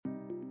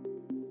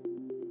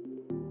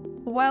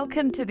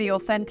Welcome to the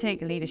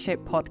Authentic Leadership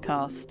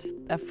Podcast,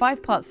 a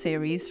 5-part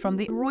series from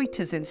the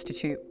Reuters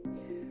Institute.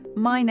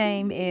 My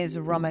name is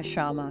Rama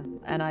Sharma,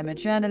 and I'm a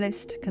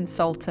journalist,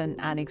 consultant,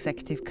 and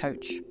executive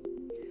coach.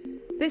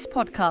 This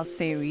podcast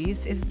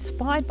series is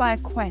inspired by a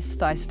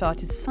quest I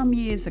started some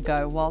years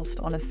ago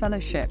whilst on a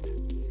fellowship.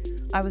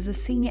 I was a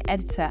senior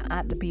editor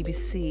at the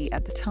BBC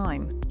at the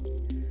time.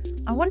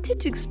 I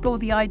wanted to explore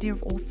the idea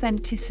of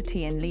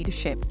authenticity in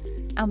leadership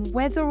and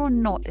whether or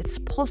not it's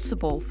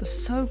possible for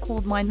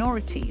so-called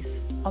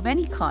minorities of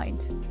any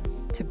kind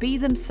to be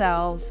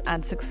themselves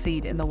and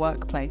succeed in the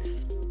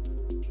workplace.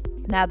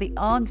 Now, the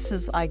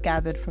answers I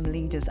gathered from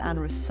leaders and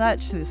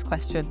research to this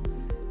question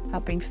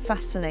have been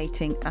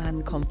fascinating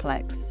and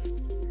complex.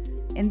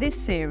 In this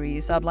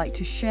series, I'd like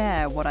to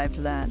share what I've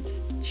learned,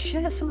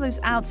 share some of those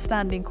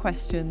outstanding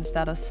questions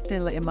that are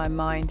still in my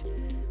mind,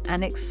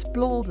 and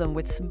explore them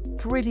with some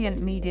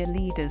brilliant media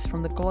leaders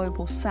from the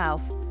global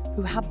south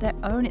who have their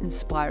own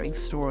inspiring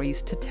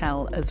stories to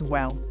tell as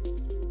well.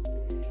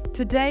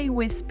 Today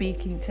we're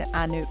speaking to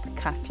Anup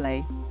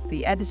Kafle,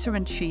 the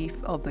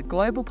editor-in-chief of the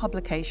global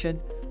publication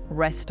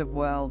Rest of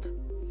World.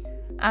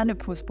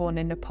 Anup was born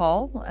in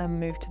Nepal and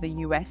moved to the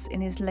US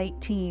in his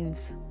late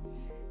teens.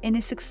 In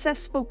his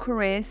successful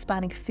career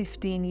spanning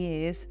 15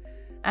 years,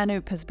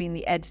 Anup has been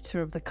the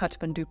editor of the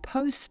Kathmandu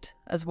Post,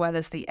 as well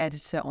as the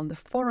editor on the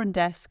foreign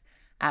desk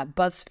at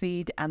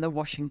BuzzFeed and the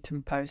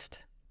Washington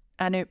Post.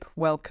 Anup,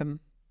 welcome.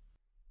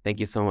 Thank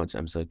you so much.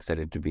 I'm so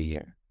excited to be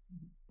here.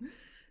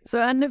 So,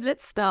 Anup,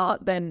 let's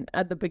start then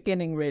at the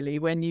beginning, really,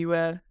 when you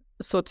were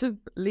sort of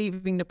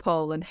leaving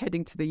Nepal and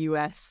heading to the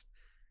US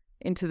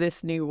into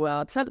this new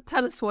world.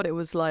 Tell us what it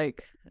was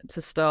like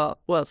to start,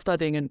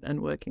 studying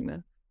and working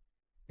there.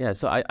 Yeah,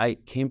 so I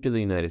came to the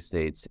United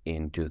States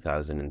in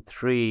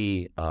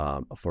 2003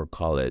 for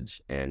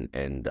college, and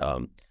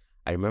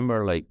I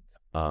remember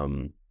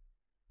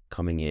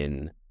coming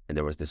in, and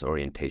there was this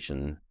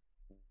orientation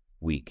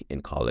week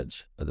in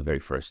college, the very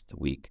first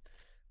week,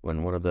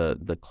 when one of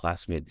the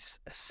classmates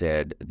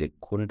said they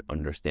couldn't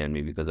understand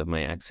me because of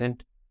my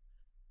accent.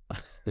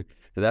 So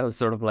that was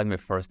sort of like my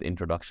first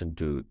introduction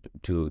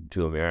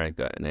to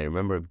America, and I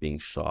remember being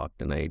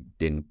shocked, and I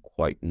didn't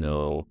quite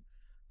know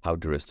how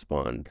to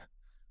respond.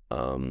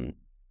 And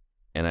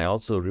I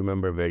also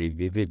remember very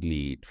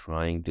vividly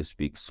trying to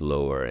speak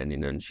slower and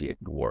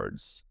enunciate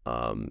words.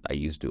 I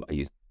used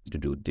to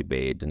do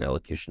debate and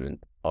elocution and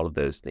all of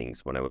those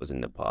things when I was in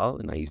Nepal,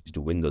 and I used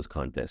to win those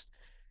contests.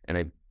 And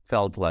I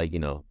felt like,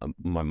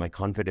 my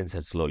confidence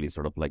had slowly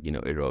sort of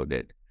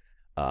eroded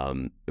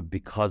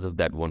because of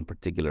that one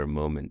particular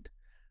moment.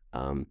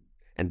 And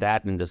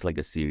just like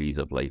a series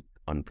of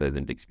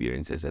unpleasant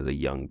experiences as a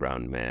young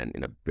brown man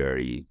in a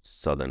very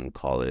southern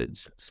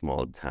college,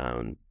 small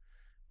town.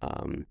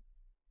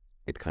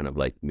 It kind of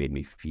made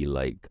me feel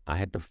like I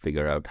had to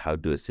figure out how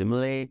to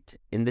assimilate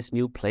in this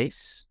new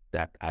place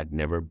that I'd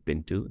never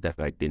been to, that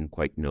I didn't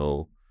quite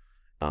know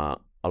a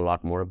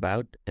lot more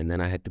about. And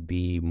then I had to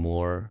be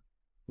more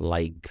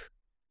like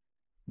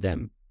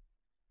them.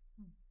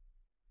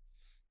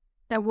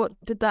 Now, what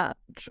did that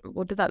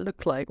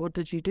look like? What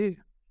did you do?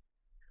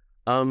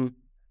 I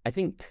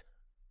think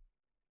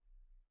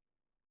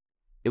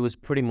it was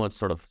pretty much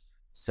sort of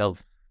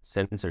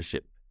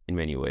self-censorship in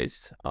many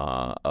ways,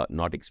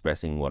 not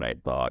expressing what I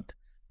thought,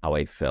 how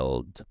I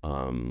felt,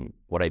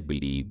 what I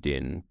believed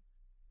in.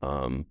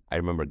 I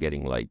remember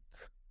getting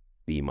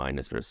B-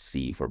 or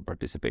C for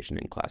participation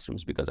in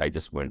classrooms because I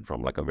just went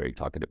from a very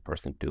talkative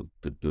person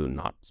to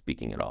not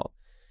speaking at all.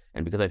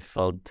 And because I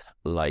felt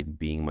like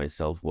being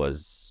myself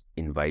was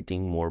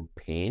inviting more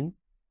pain,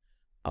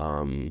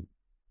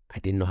 I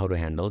didn't know how to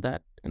handle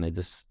that. And I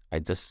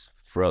just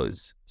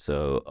froze.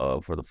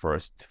 So for the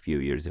first few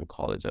years in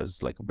college, I was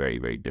a very,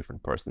 very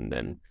different person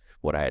than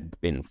what I had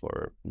been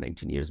for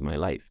 19 years of my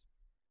life.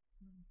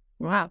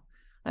 Wow.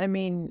 I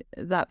mean,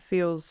 that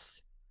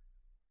feels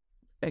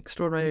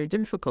extraordinarily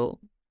difficult.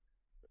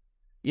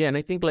 Yeah, and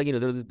I think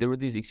there were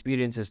these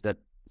experiences that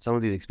some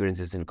of these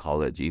experiences in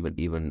college,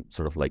 even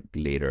sort of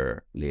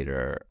later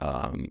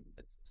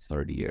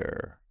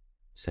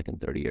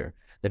second, third year,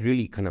 that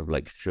really kind of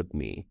shook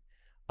me.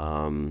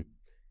 In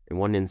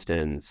one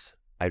instance,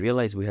 I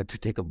realized we had to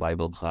take a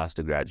Bible class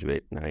to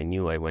graduate, and I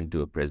knew I went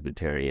to a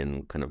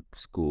Presbyterian kind of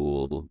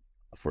school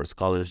for a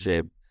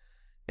scholarship,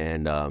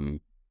 and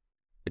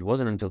it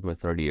wasn't until my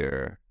third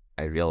year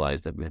I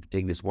realized that we had to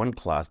take this one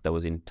class that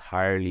was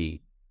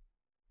entirely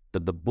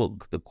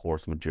the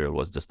course material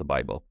was just the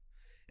Bible,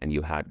 and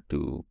you had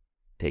to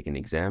take an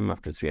exam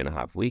after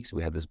 3.5 weeks.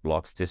 We had this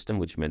block system,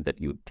 which meant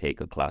that you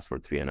take a class for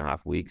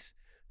 3.5 weeks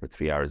for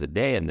 3 hours a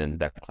day, and then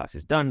that class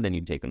is done, then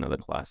you take another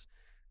class.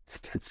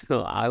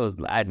 So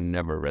I'd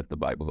never read the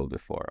Bible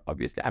before,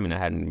 obviously. I mean, I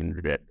hadn't even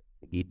read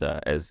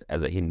Gita as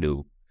a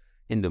Hindu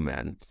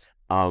man.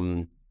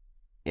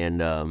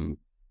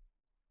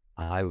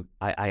 I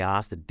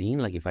asked the dean,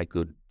 if I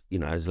could,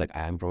 I was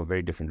I'm from a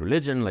very different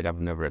religion. I've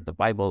never read the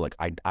Bible.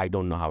 I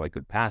don't know how I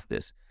could pass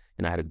this.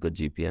 And I had a good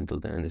GPA until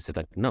then. And they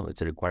said, no,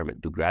 it's a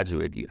requirement to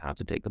graduate. You have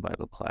to take the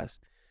Bible class.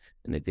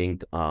 And I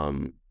think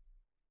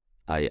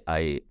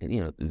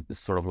it's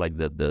sort of like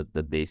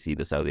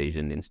the South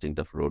Asian instinct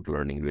of rote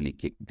learning really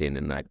kicked in,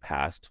 and I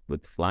passed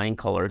with flying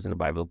colors in a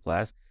Bible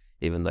class,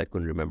 even though I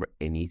couldn't remember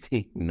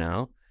anything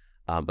now.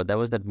 But that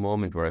was that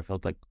moment where I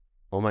felt like,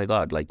 oh my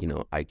God, like,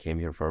 I came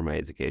here for my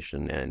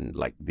education, and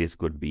like this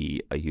could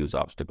be a huge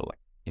obstacle. Like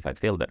if I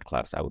failed that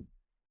class, I would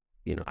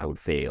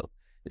fail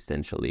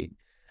essentially.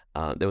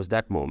 There was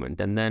that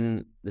moment, and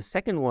then the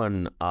second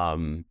one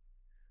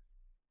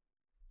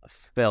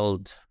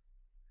felt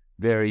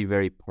very,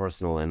 very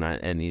personal,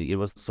 and it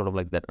was sort of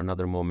like that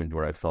another moment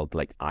where I felt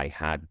like I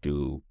had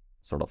to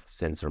sort of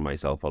censor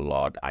myself a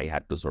lot. I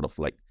had to sort of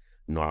like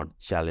not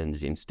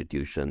challenge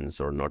institutions,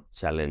 or not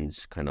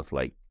challenge kind of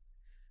like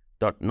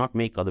not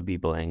make other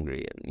people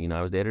angry. And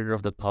I was the editor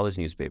of the college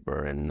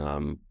newspaper,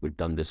 and we'd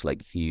done this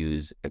like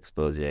huge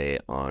expose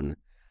on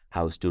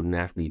how student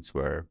athletes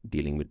were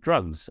dealing with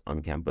drugs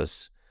on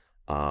campus.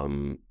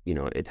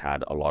 It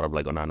had a lot of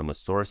like anonymous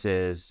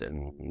sources,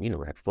 and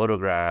it had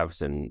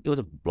photographs, and it was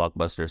a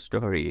blockbuster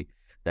story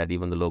that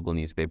even the local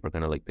newspaper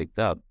kind of like picked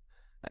up.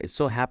 It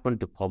so happened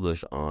to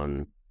publish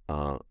on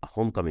a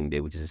homecoming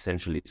day, which is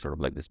essentially sort of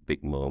like this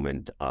big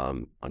moment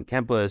on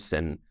campus,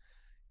 and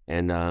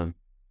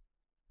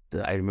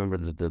I remember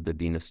the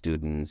dean of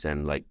students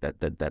and like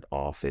that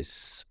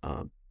office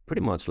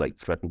pretty much like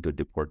threatened to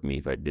deport me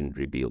if I didn't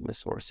reveal my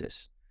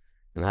sources.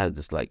 And I was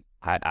just like,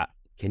 I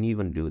can you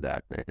even do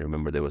that? And I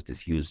remember there was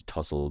this huge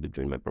tussle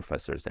between my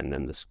professors and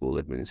then the school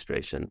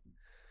administration,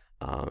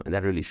 and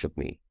that really shook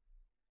me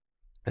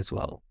as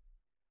well.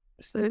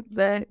 So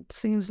there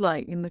seems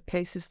like in the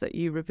cases that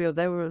you revealed,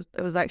 there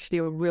was actually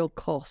a real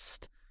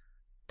cost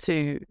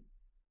to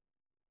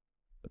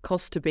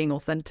being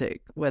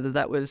authentic, whether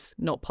that was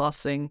not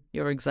passing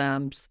your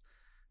exams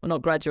or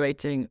not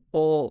graduating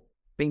or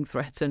being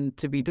threatened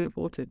to be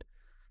deported.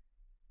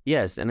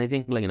 Yes, and I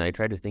think like, I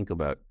try to think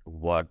about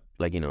what,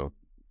 like,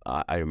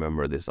 I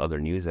remember this other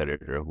news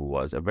editor who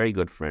was a very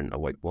good friend, a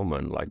white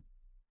woman. Like,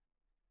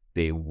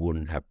 they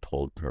wouldn't have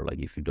told her like,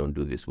 if you don't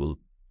do this, we'll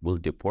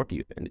deport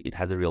you, and it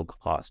has a real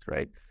cost,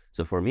 right?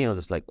 So for me, I was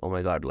just like, oh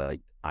my God,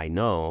 like I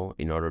know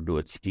in order to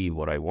achieve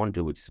what I want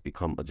to, which is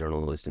become a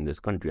journalist in this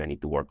country, I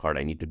need to work hard.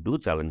 I need to do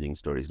challenging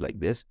stories like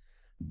this,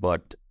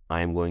 but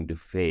I'm going to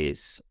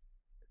face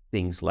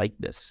things like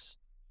this.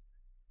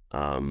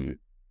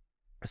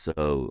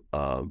 So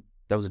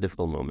that was a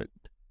difficult moment,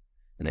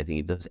 and I think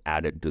it just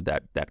added to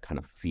that kind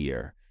of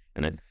fear.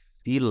 And I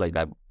feel like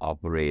I've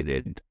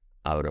operated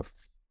out of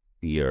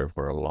fear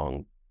for a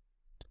long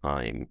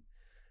time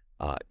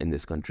in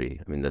this country.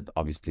 I mean, that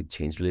obviously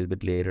changed a little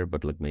bit later,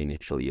 but like my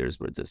initial years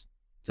were just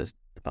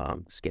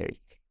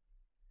scary.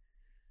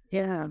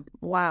 Yeah.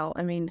 Wow.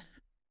 I mean,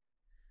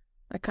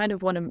 I kind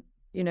of want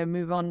to,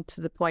 move on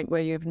to the point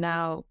where you've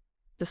now,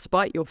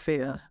 despite your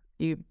fear,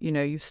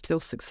 you've still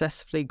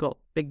successfully got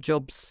big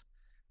jobs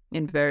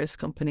in various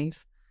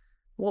companies.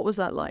 What was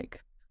that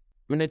like?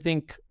 I mean, I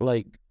think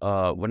like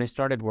when I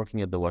started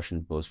working at the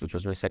Washington Post, which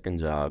was my second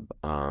job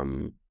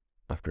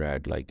after I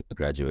had like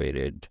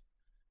graduated,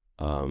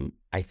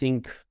 I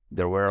think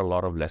there were a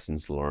lot of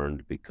lessons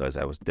learned because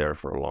I was there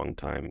for a long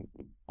time,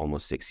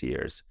 almost 6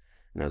 years.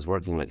 And I was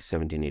working like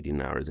 17,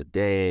 18 hours a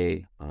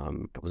day. I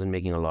wasn't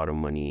making a lot of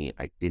money.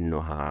 I didn't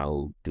know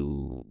how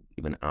to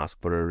even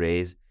ask for a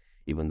raise,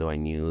 even though I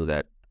knew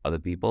that other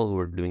people who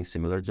were doing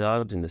similar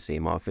jobs in the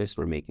same office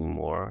were making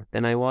more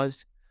than I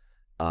was.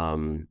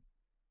 Um,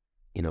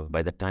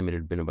 by that time, it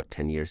had been about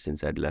 10 years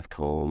since I'd left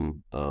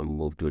home,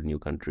 moved to a new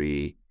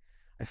country.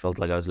 I felt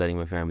like I was letting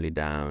my family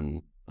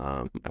down.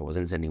 I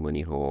wasn't sending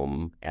money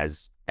home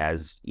as a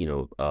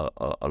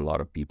lot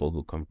of people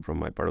who come from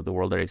my part of the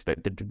world are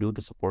expected to do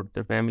to support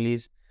their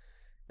families.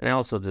 And I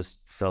also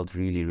just felt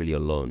really, really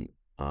alone.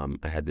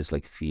 I had this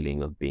like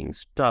feeling of being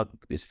stuck,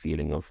 this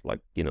feeling of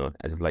like,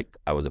 as if like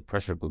I was a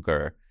pressure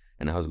cooker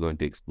and I was going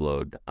to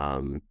explode.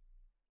 And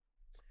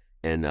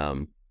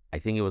I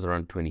think it was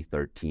around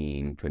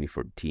 2013,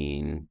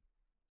 2014,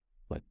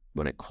 like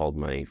when I called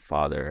my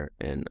father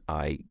and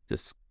I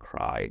just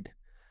cried.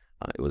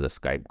 It was a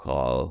Skype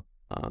call.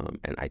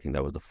 And I think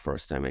that was the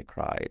first time I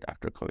cried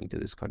after coming to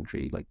this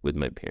country, like with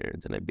my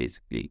parents. And I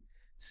basically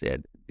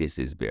said, this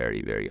is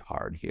very, very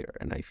hard here.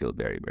 And I feel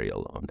very, very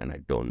alone. And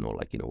I don't know,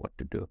 like, what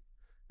to do.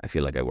 I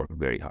feel like I work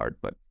very hard,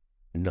 but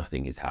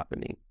nothing is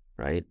happening,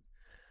 right?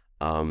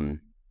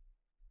 Um,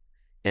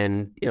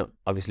 and,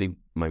 obviously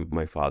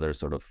my father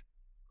sort of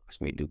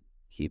asked me to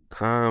keep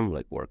calm,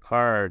 like work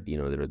hard.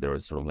 There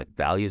was sort of like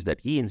values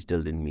that he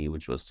instilled in me,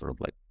 which was sort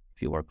of like,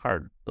 if you work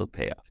hard, it'll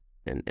pay off.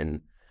 And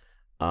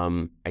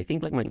I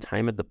think like my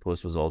time at the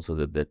Post was also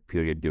that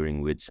period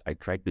during which I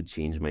tried to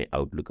change my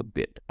outlook a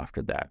bit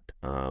after that.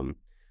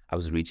 I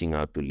was reaching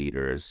out to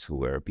leaders who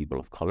were people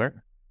of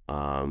color,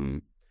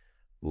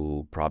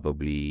 who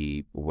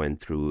probably went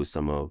through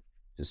some of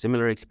the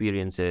similar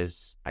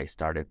experiences. I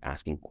started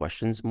asking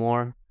questions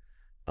more,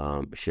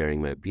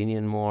 sharing my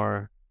opinion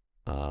more.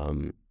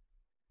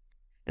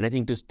 And I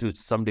think to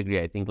some degree,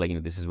 I think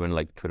like, this is when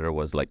like Twitter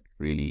was like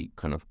really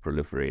kind of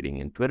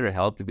proliferating, and Twitter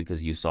helped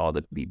because you saw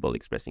the people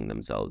expressing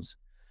themselves.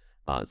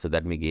 So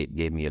that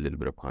gave me a little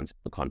bit of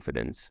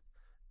confidence.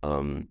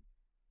 Um,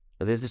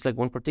 there's just like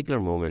one particular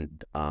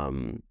moment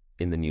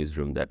in the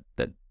newsroom that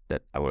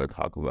I want to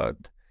talk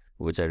about,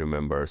 which I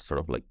remember sort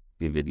of like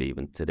vividly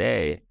even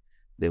today.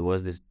 There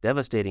was this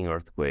devastating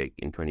earthquake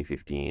in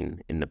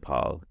 2015 in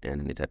Nepal,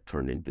 and it had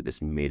turned into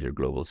this major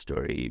global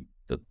story.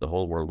 The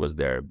whole world was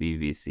there: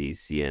 BBC,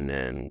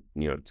 CNN,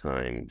 New York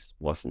Times,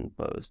 Washington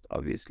Post,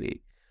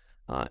 obviously.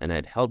 And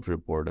I'd helped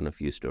report on a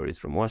few stories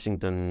from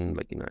Washington,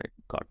 like, I'd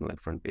gotten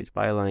like front page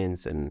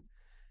bylines, and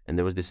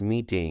there was this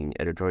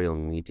editorial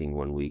meeting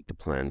one week to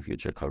plan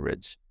future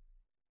coverage.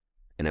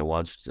 And I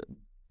watched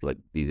like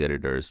these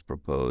editors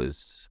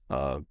propose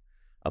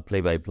a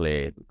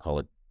play-by-play, call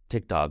it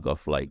TikTok,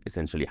 of like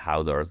essentially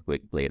how the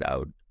earthquake played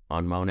out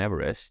on Mount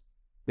Everest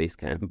base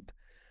camp,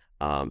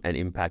 and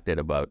impacted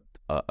about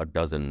a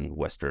dozen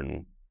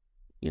Western,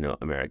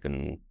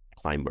 American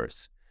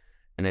climbers.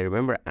 And I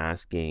remember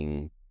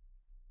asking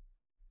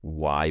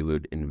why we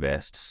would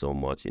invest so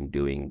much in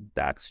doing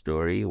that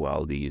story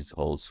while these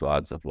whole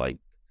swaths of like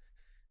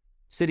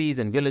cities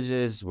and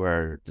villages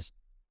were just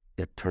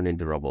they're turned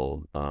into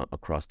rubble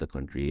across the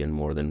country, and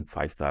more than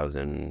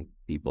 5,000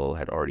 people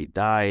had already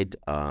died.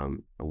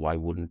 Why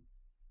wouldn't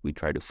we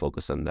try to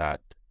focus on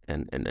that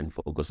and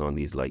focus on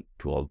these like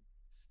 12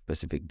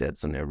 specific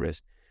deaths on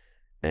Everest?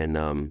 And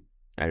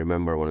I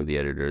remember one of the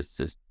editors,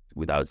 just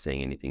without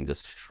saying anything,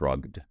 just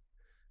shrugged,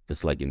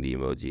 just like in the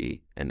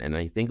emoji. And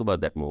I think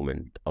about that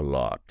moment a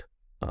lot.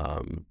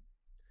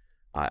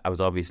 I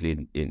was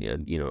obviously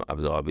I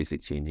was obviously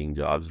changing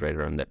jobs right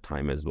around that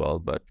time as well,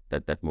 but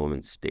that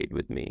moment stayed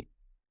with me.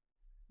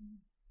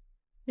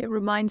 It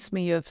reminds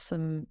me of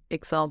some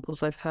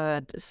examples I've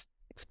heard,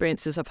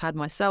 experiences I've had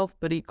myself,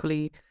 but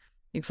equally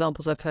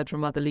examples I've heard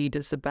from other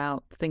leaders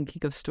about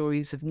thinking of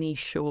stories of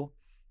niche, or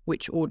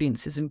which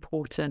audience is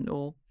important,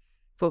 or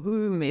for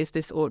whom is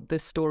this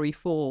story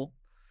for,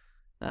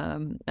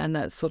 and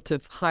that sort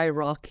of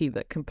hierarchy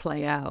that can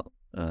play out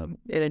in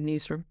a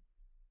newsroom.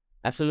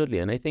 Absolutely.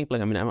 And I think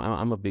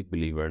I'm a big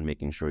believer in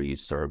making sure you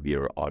serve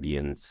your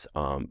audience,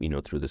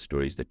 through the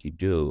stories that you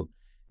do.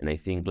 And I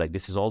think like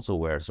this is also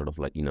where sort of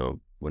like,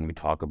 when we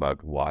talk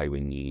about why we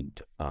need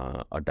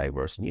a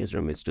diverse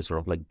newsroom, it's to sort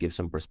of like give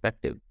some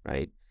perspective,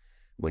 right?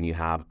 When you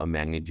have a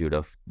magnitude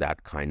of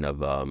that kind of,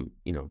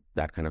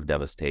 that kind of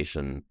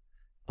devastation,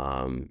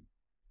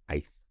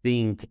 I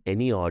think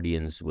any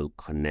audience will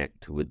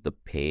connect with the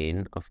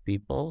pain of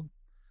people.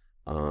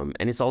 And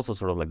it's also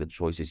sort of like the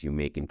choices you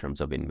make in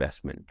terms of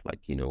investment, like,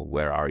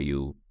 where are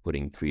you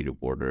putting 3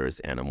 reporters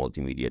and a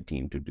multimedia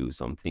team to do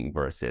something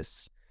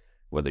versus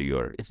whether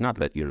it's not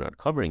that you're not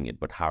covering it,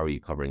 but how are you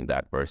covering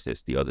that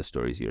versus the other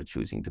stories you're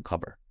choosing to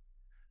cover?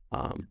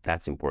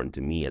 That's important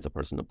to me as a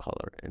person of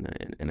color.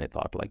 And I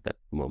thought like that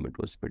moment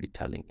was pretty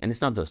telling. And it's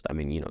not just,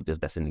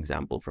 that's an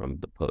example from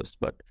the Post,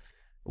 but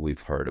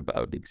we've heard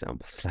about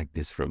examples like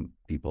this from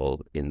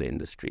people in the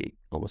industry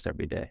almost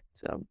every day.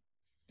 So.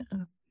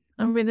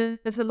 I mean,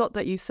 there's a lot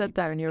that you said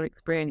there in your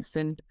experience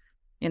in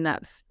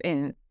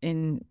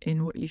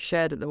what you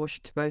shared at the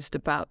Washington Post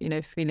about,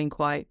 feeling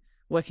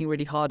working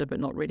really harder, but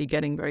not really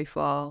getting very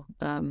far,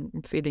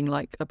 feeling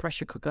like a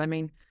pressure cooker. I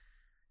mean,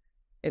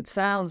 it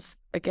sounds,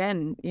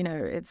 again,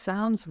 it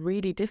sounds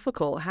really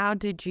difficult. How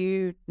did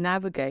you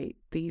navigate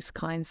these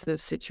kinds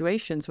of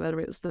situations, whether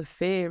it was the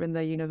fear in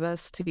the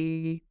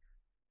university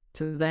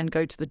to then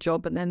go to the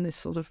job and then this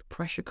sort of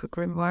pressure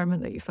cooker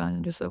environment that you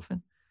found yourself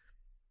in?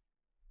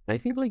 I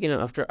think like,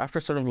 after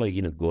sort of like,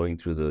 going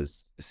through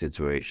those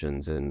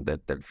situations and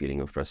that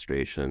feeling of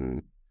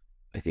frustration,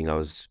 I think I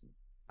was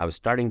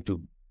starting to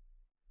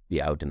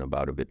be out and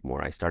about a bit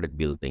more. I started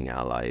building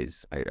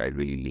allies. I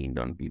really leaned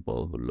on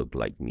people who looked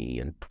like me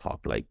and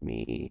talked like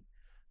me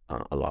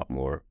a lot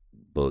more,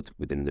 both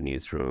within the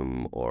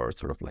newsroom or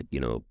sort of like,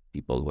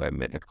 people who I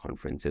met at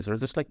conferences, or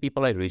just like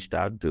people I reached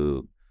out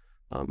to.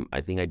 I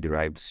think I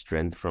derived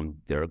strength from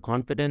their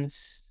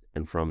confidence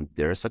and from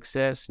their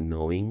success,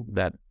 knowing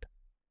that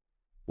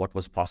what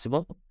was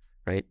possible,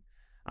 right?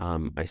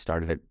 I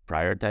started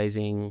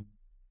prioritizing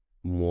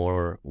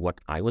more what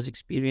I was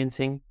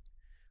experiencing,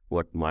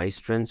 what my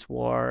strengths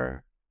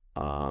were,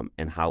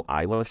 and how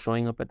I was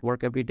showing up at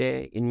work every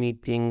day, in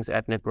meetings,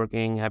 at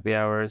networking, happy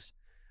hours.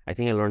 I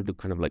think I learned to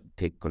kind of like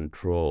take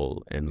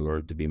control and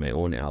learn to be my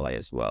own ally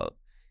as well.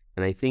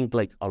 And I think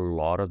like a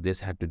lot of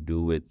this had to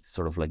do with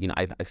sort of like,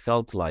 I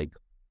felt like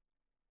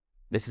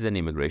this is an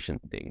immigration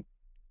thing.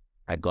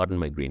 I'd gotten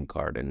my green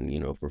card, and,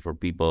 for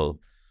people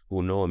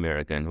who know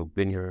America and who've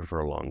been here for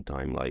a long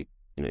time, like,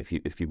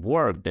 if you've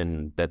worked,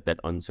 and that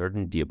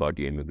uncertainty about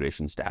your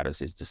immigration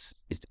status is just,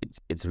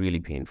 it's really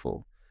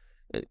painful.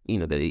 That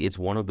it's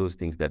one of those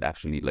things that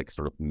actually like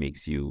sort of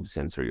makes you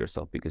censor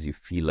yourself because you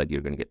feel like you're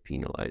going to get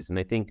penalized. And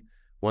I think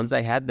once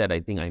I had that, I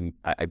think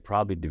I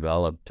probably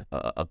developed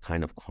a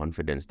kind of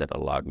confidence that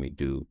allowed me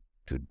to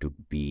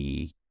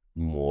be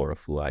more of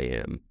who I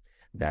am.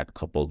 That,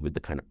 coupled with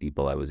the kind of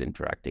people I was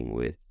interacting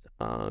with,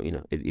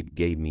 it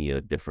gave me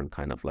a different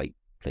kind of like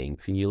playing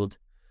field.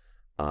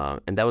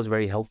 And that was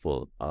very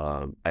helpful.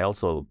 I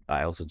also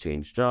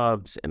changed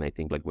jobs, and I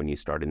think like when you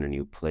start in a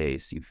new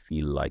place, you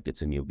feel like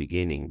it's a new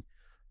beginning.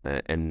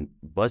 And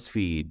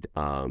BuzzFeed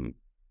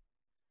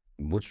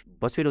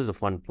was a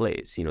fun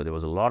place. There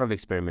was a lot of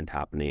experiment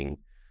happening,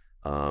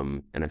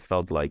 and I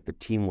felt like the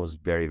team was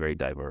very, very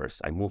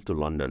diverse. I moved to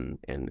London,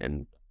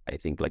 and I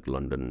think like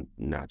London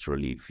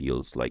naturally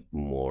feels like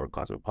more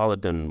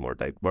cosmopolitan, more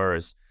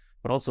diverse.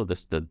 But also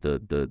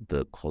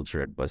the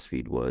culture at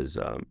BuzzFeed was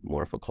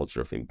more of a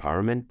culture of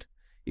empowerment.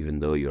 Even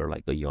though you're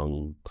like a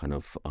young kind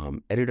of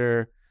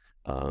editor,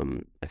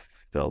 I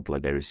felt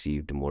like I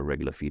received more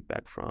regular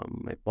feedback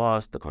from my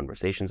boss. The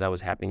conversations I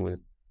was having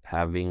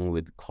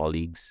with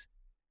colleagues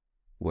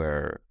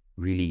were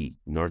really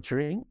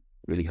nurturing,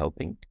 really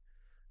helping.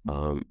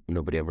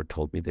 Nobody ever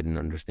told me they didn't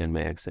understand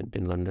my accent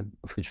in London,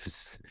 which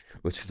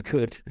was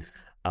good.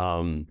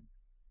 Um,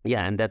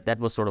 yeah, and that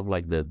was sort of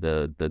like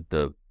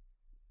the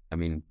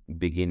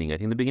beginning. I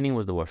think the beginning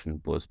was the Washington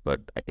Post, but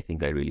I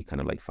think I really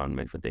kind of like found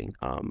my footing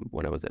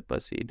when I was at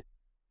BuzzFeed.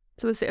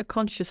 So was it a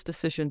conscious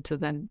decision to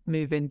then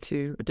move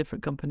into a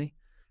different company?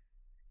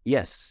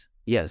 Yes,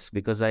 yes,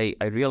 because I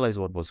realized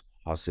what was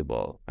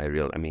possible. I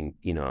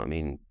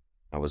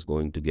was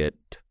going to get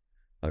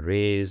a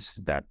raise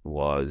that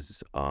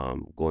was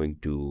going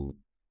to,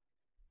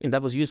 and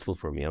that was useful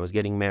for me. I was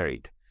getting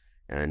married,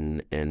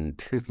 and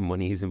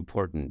money is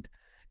important,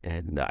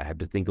 and I had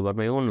to think about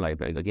my own life.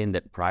 Like, again,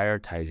 that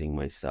prioritizing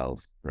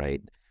myself,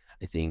 right?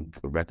 I think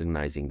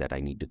recognizing that I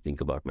need to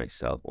think about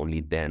myself.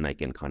 Only then I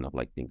can kind of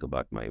like think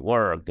about my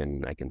work,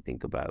 and I can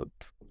think about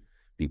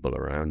people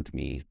around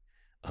me.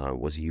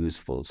 Was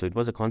useful. So it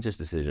was a conscious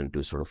decision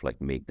to sort of like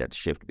make that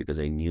shift, because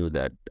I knew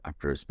that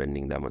after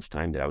spending that much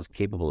time that I was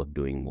capable of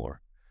doing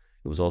more.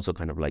 It was also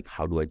kind of like,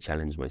 how do I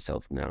challenge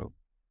myself now?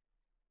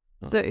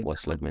 So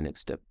What's like my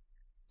next step?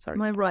 Sorry.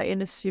 am I right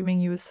in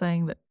assuming you were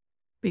saying that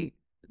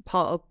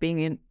part of being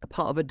in a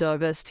part of a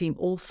diverse team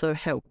also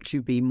helped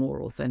you be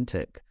more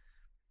authentic?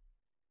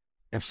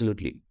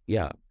 Absolutely.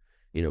 Yeah.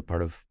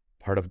 Part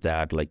of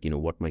that, like,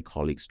 what my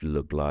colleagues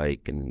look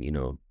like, and,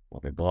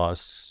 what my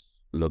boss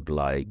looked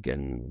like,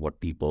 and what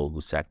people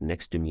who sat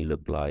next to me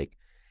looked like.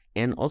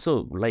 And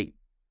also, like,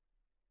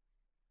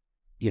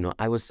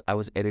 I was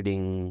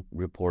editing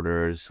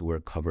reporters who were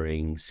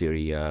covering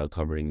Syria,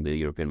 covering the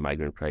European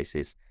migrant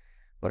crisis.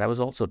 But I was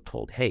also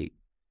told, hey,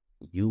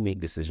 you make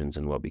decisions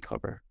on what we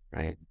cover,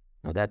 right?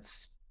 Now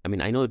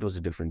I know it was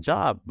a different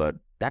job, but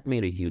that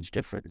made a huge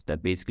difference.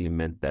 That basically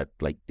meant that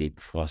like they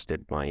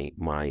trusted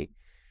my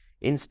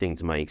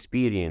instincts, my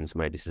experience,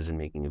 my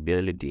decision-making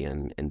ability,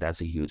 and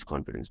that's a huge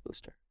confidence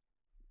booster.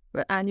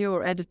 And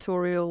your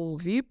editorial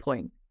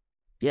viewpoint.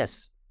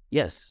 Yes,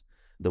 yes.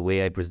 The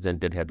way I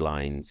presented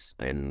headlines,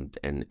 and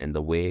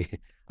the way,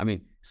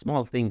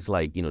 small things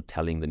like,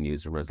 telling the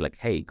newsroomers like,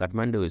 hey,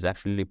 Kathmandu is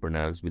actually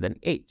pronounced with an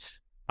H.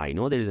 I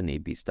know there's an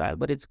AP style,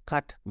 but it's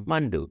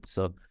Kathmandu.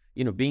 So,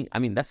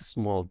 that's a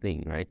small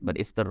thing, right? But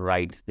it's the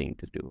right thing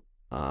to do.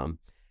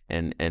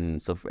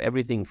 And so for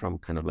everything from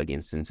kind of like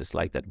instances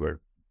like that, where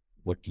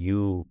what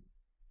you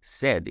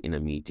said in a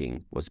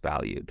meeting was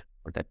valued,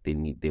 or that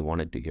they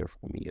wanted to hear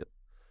from you,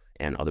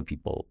 and other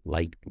people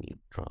liked me.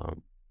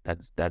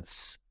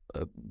 That's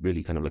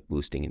really kind of like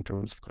boosting in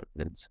terms of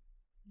confidence.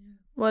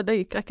 Well,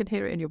 I can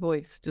hear it in your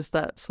voice, just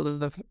that sort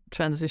of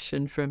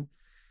transition from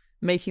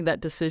making that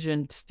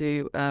decision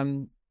to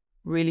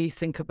really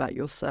think about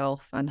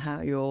yourself and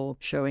how you're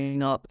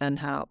showing up and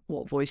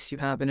what voice you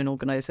have in an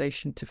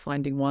organization, to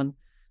finding one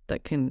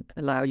that can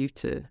allow you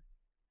to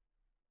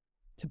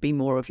be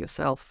more of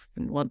yourself,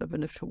 in want of a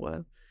better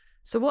word.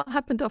 So what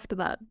happened after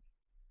that?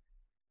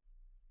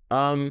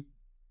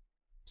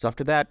 So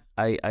after that,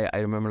 I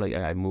remember like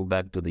I moved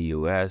back to the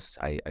US.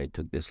 I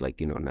took this like,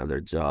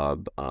 another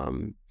job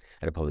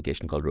at a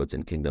publication called Roads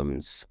and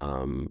Kingdoms,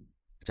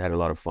 which I had a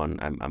lot of fun.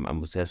 I'm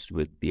obsessed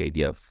with the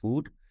idea of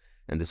food,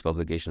 and this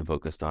publication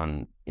focused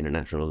on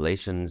international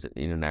relations,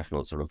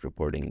 international sort of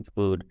reporting of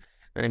food.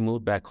 And I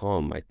moved back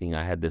home. I think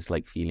I had this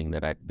like feeling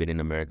that I'd been in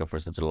America for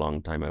such a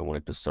long time. I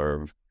wanted to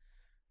serve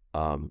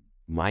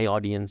my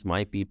audience,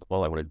 my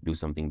people. I wanted to do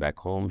something back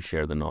home,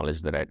 share the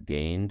knowledge that I'd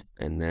gained,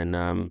 and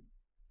then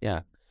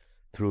yeah,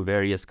 through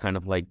various kind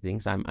of like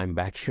things, I'm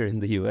back here in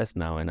the US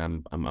now, and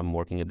I'm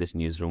working at this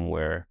newsroom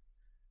where,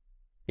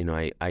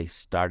 I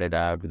started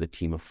out with a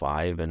team of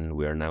 5, and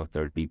we're now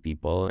 30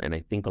 people, and I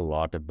think a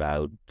lot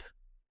about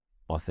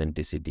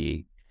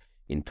authenticity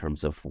in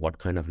terms of what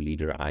kind of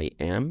leader I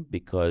am,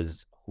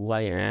 because who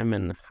I am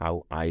and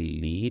how I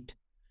lead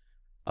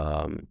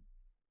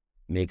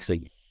makes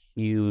a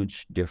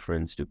huge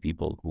difference to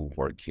people who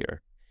work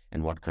here,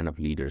 and what kind of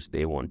leaders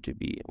they want to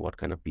be, what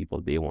kind of people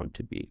they want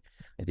to be.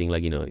 I think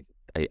like,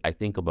 I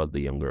think about the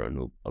younger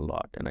Anup a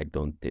lot, and I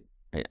don't think,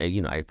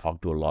 I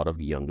talk to a lot of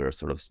younger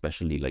sort of,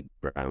 especially like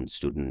brown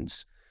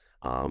students,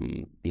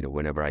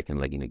 whenever I can,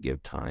 like,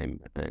 give time,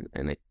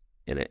 and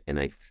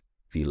I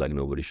feel like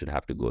nobody should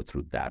have to go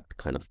through that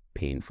kind of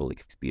painful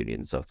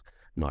experience of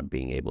not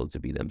being able to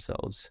be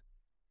themselves.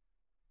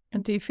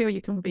 And do you feel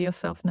you can be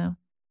yourself now?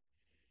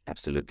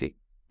 Absolutely.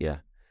 Yeah.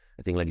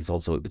 I think like it's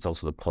also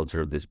the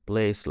culture of this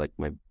place. Like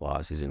my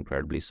boss is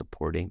incredibly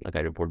supporting. Like I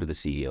report to the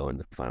CEO and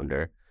the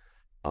founder.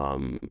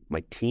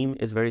 My team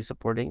is very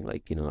supporting.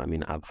 Like, I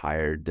mean, I've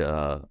hired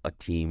a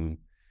team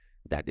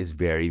that is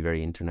very,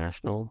 very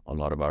international. A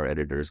lot of our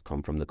editors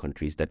come from the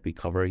countries that we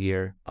cover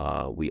here.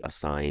 We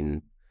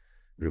assign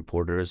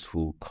reporters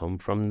who come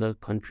from the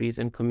countries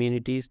and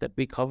communities that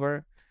we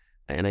cover.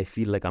 And I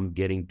feel like I'm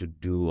getting to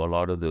do a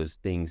lot of those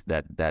things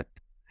that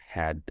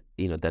had,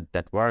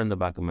 that were in the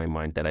back of my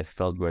mind that I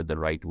felt were the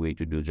right way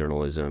to do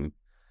journalism.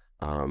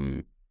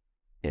 Um,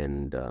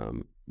 and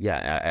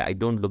yeah, I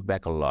don't look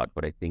back a lot,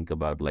 but I think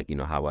about like,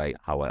 how I,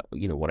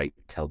 what I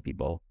tell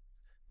people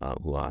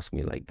who ask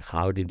me like,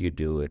 how did you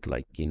do it?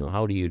 Like,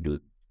 how do you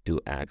do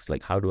acts?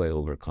 Like, how do I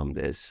overcome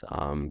this?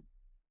 You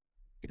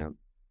know,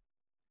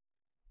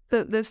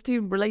 So there's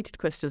two related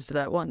questions to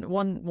that.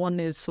 One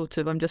is sort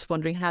of, I'm just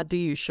wondering, how do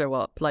you show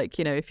up? Like,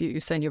 if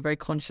you're saying you're very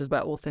conscious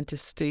about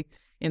authenticity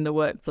in the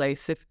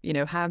workplace, if,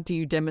 how do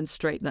you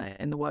demonstrate that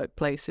in the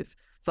workplace if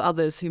for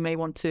others who may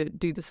want to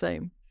do the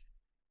same?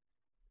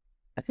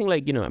 I think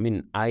like, I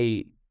mean,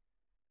 I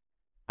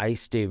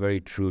stay very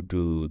true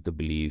to the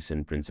beliefs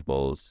and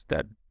principles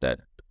that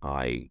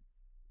I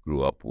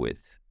grew up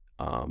with.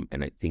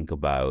 And I think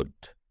about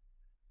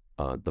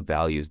the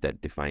values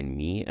that define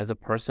me as a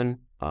person.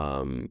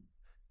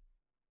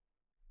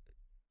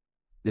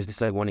 There's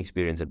this like one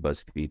experience at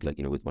BuzzFeed, like,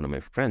 with one of my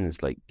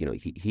friends, like,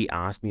 he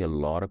asked me a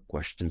lot of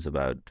questions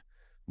about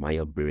my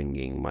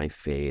upbringing, my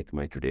faith,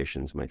 my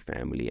traditions, my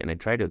family. And I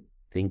try to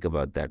think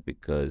about that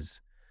because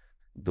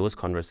those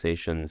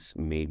conversations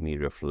made me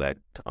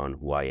reflect on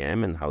who I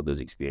am and how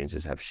those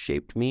experiences have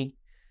shaped me.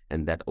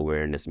 And that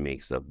awareness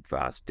makes a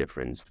vast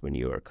difference when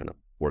you are kind of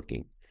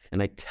working.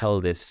 And I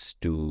tell this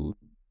to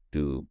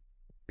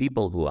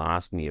people who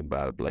ask me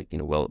about like,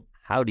 well,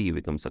 how do you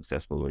become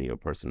successful when you're a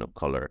person of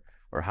color?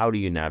 Or how do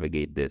you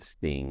navigate this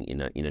thing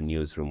in a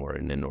newsroom or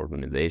in an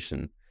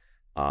organization?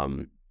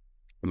 Um,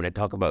 I mean, I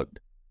talk about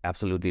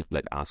absolutely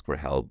like ask for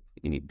help.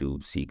 You need to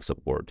seek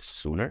support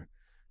sooner.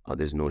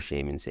 There's no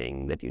shame in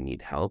saying that you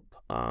need help,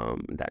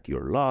 that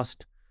you're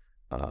lost.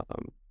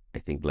 Um, I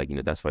think like,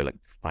 that's why like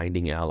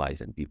finding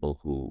allies and people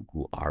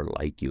who are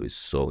like you is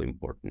so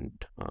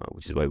important,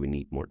 which is why we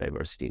need more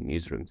diversity in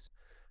newsrooms.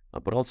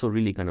 But also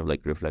really kind of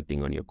like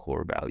reflecting on your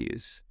core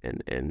values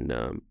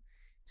and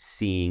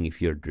seeing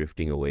if you're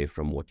drifting away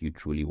from what you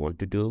truly want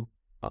to do.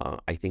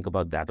 I think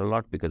about that a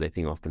lot because I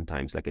think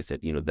oftentimes, like I said,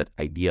 that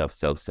idea of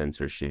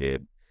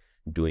self-censorship,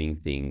 doing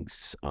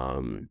things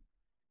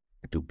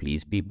to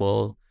please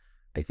people.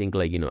 I think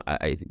like,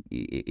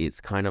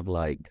 it's kind of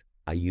like,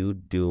 are you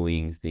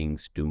doing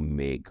things to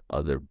make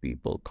other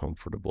people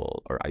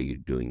comfortable or are you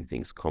doing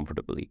things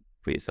comfortably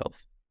for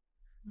yourself?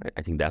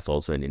 I think that's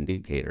also an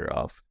indicator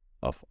of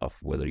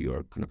whether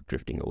you're kind of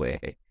drifting away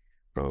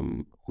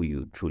from who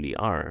you truly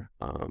are.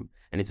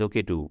 And it's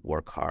okay to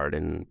work hard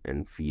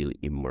and feel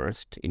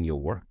immersed in your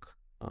work,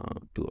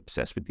 to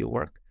obsess with your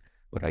work.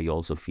 But are you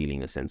also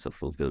feeling a sense of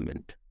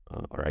fulfillment,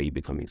 or are you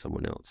becoming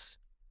someone else?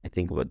 I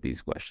think about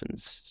these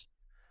questions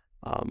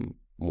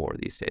more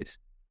these days.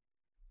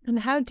 And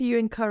how do you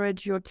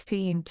encourage your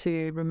team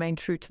to remain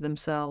true to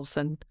themselves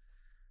and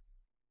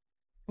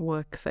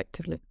work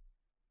effectively?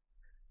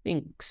 I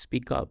think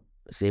speak up,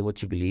 say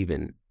what you believe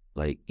in.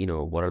 Like,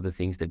 what are the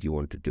things that you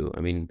want to do? I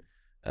mean,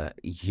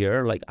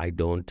 here, like, I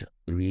don't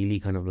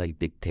really kind of like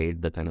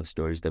dictate the kind of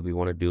stories that we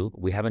want to do.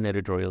 We have an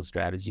editorial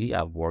strategy.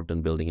 I've worked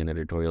on building an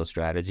editorial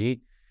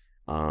strategy,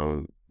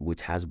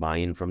 which has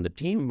buy-in from the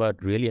team.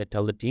 But really, I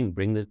tell the team,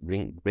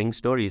 bring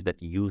stories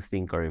that you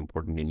think are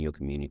important in your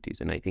communities,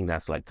 and I think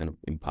that's like kind of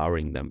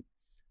empowering them,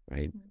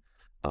 right?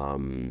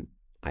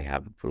 I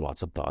have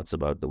lots of thoughts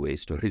about the way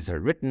stories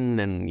are written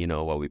and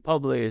what we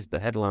publish, the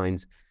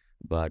headlines,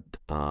 but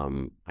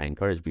I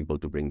encourage people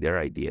to bring their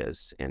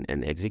ideas and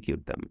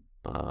execute them.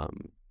 I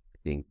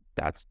think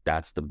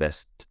that's the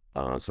best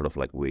sort of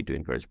like way to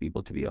encourage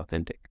people to be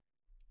authentic.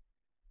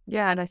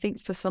 Yeah, and I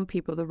think for some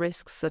people the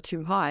risks are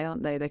too high,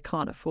 aren't they? They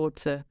can't afford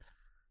to.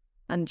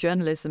 And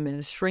journalism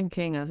is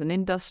shrinking as an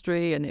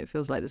industry, and it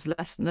feels like there's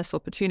less and less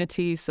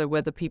opportunities. So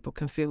whether people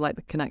can feel like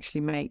they can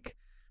actually make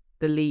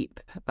the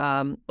leap,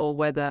 or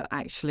whether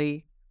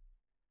actually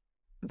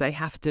they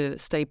have to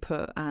stay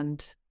put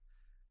and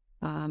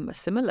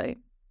assimilate.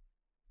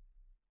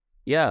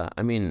 Yeah,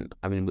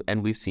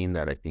 and we've seen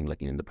that. I think,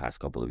 like in the past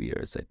couple of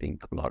years, I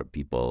think a lot of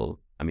people.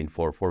 I mean,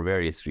 for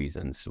various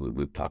reasons,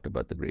 we've talked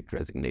about the Great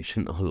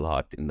Resignation a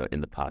lot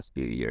in the past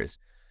few years,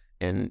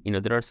 and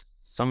there are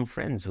some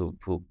friends who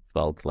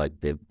felt like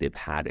they've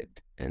had it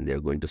and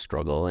they're going to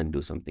struggle and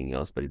do something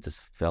else, but it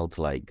just felt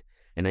like,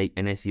 and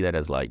I see that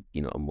as like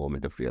a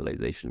moment of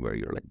realization where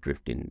you're like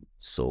drifting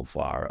so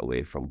far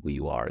away from who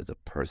you are as a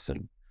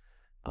person.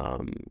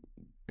 Um,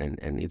 and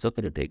it's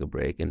okay to take a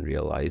break and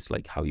realize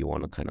like how you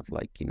want to kind of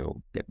like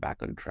get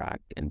back on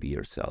track and be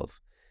yourself.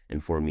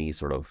 And for me,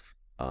 sort of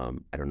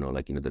I don't know,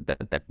 like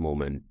that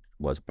moment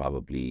was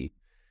probably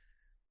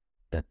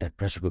that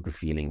pressure cooker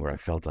feeling where I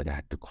felt like I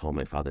had to call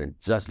my father and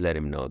just let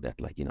him know that,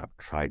 like, I've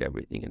tried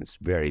everything and it's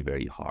very,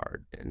 very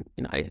hard. And,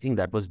 I think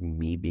that was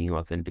me being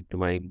authentic to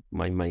my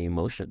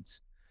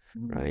emotions,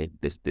 right?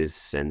 This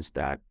sense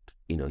that,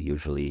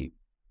 usually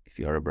if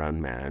you're a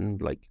brown man,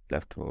 like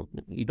left home,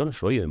 you don't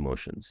show your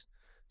emotions,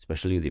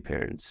 especially with your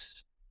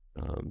parents,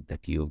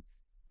 that you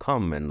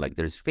come and like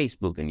there's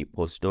Facebook and you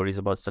post stories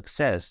about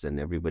success and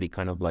everybody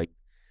kind of like,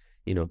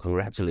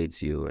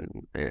 congratulates you.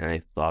 And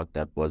I thought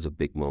that was a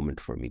big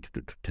moment for me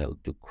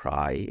to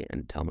cry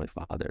and tell my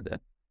father that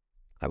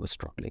I was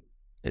struggling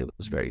and it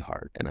was very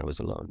hard and I was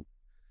alone.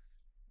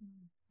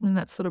 And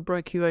that sort of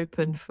broke you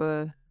open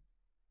for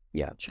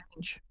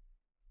change.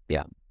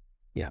 Yeah.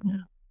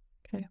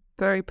 Okay.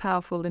 Very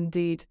powerful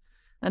indeed.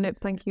 And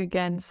thank you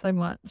again so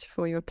much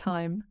for your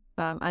time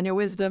and your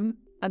wisdom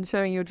and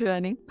sharing your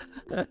journey.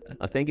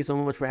 Thank you so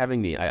much for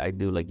having me. I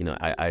do like,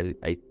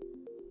 I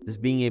just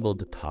being able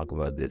to talk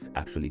about this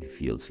actually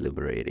feels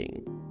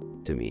liberating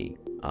to me.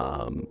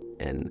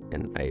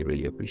 And I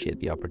really appreciate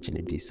the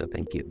opportunity. So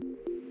thank you.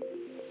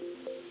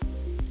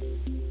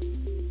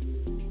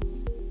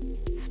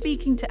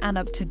 Speaking to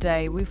Anup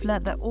today, we've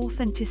learned that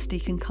authenticity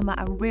can come at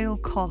a real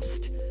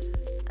cost.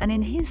 And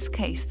in his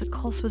case, the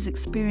cost was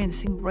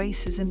experiencing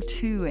racism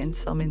too in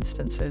some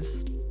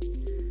instances.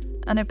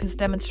 Anup has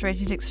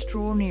demonstrated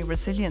extraordinary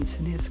resilience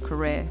in his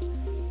career.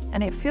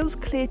 And it feels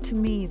clear to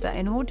me that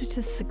in order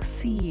to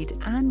succeed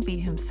and be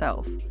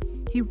himself,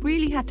 he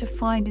really had to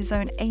find his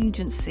own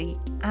agency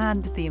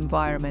and the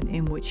environment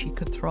in which he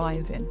could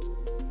thrive in.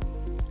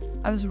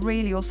 I was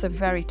really also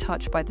very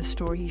touched by the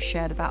story he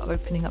shared about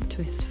opening up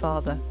to his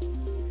father.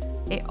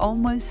 It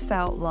almost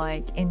felt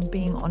like in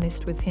being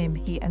honest with him,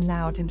 he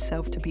allowed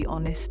himself to be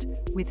honest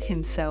with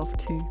himself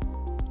too.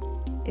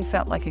 It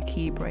felt like a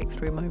key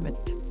breakthrough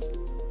moment.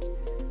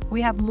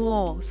 We have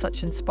more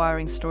such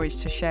inspiring stories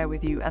to share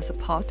with you as a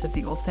part of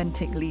the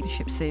Authentic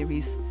Leadership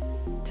series.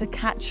 To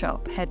catch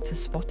up, head to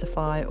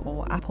Spotify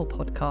or Apple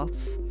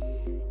Podcasts.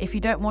 If you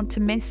don't want to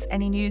miss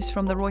any news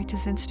from the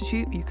Reuters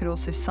Institute, you could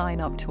also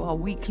sign up to our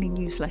weekly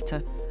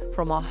newsletter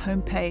from our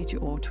homepage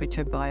or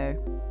Twitter bio.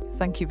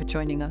 Thank you for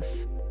joining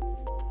us.